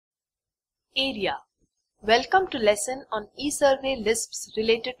Area. Welcome to lesson on ESurvey Lisps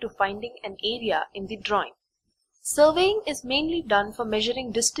related to finding an area in the drawing. Surveying is mainly done for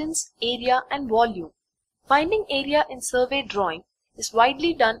measuring distance, area and volume. Finding area in survey drawing is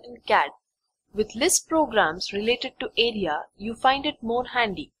widely done in CAD. With Lisp programs related to area, you find it more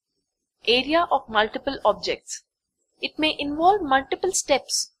handy. Area of multiple objects. It may involve multiple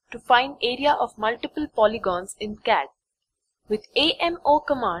steps to find area of multiple polygons in CAD. With AMO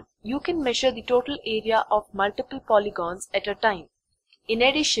command, you can measure the total area of multiple polygons at a time. In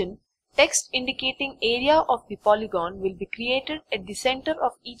addition, text indicating area of the polygon will be created at the center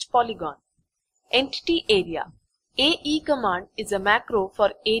of each polygon. Entity area. AE command is a macro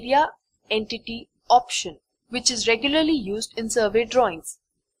for area entity option, which is regularly used in survey drawings.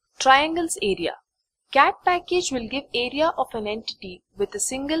 Triangles area. CAD package will give area of an entity with a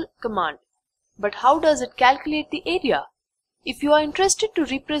single command. But how does it calculate the area? If you are interested to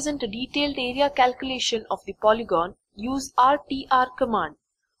represent a detailed area calculation of the polygon, use RTR command.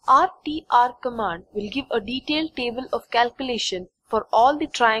 RTR command will give a detailed table of calculation for all the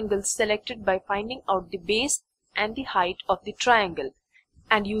triangles selected by finding out the base and the height of the triangle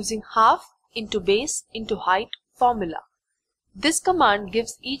and using half into base into height formula. This command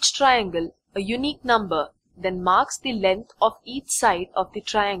gives each triangle a unique number, then marks the length of each side of the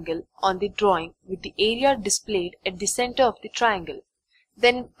triangle on the drawing with the area displayed at the center of the triangle.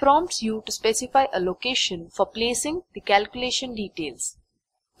 Then it prompts you to specify a location for placing the calculation details.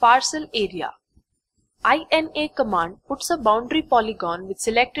 Parcel area. INA command puts a boundary polygon with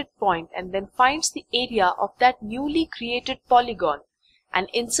selected point and then finds the area of that newly created polygon and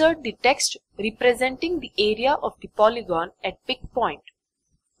insert the text representing the area of the polygon at pick point.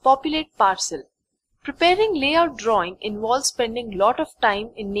 Populate parcel. Preparing layout drawing involves spending lot of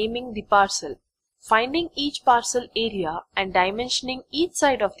time in naming the parcel, finding each parcel area and dimensioning each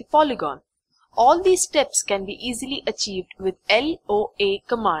side of the polygon. All these steps can be easily achieved with LOA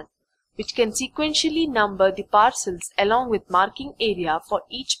command, which can sequentially number the parcels along with marking area for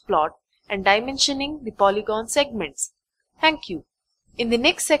each plot and dimensioning the polygon segments. Thank you. In the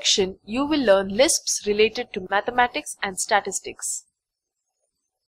next section, you will learn Lisps related to mathematics and statistics.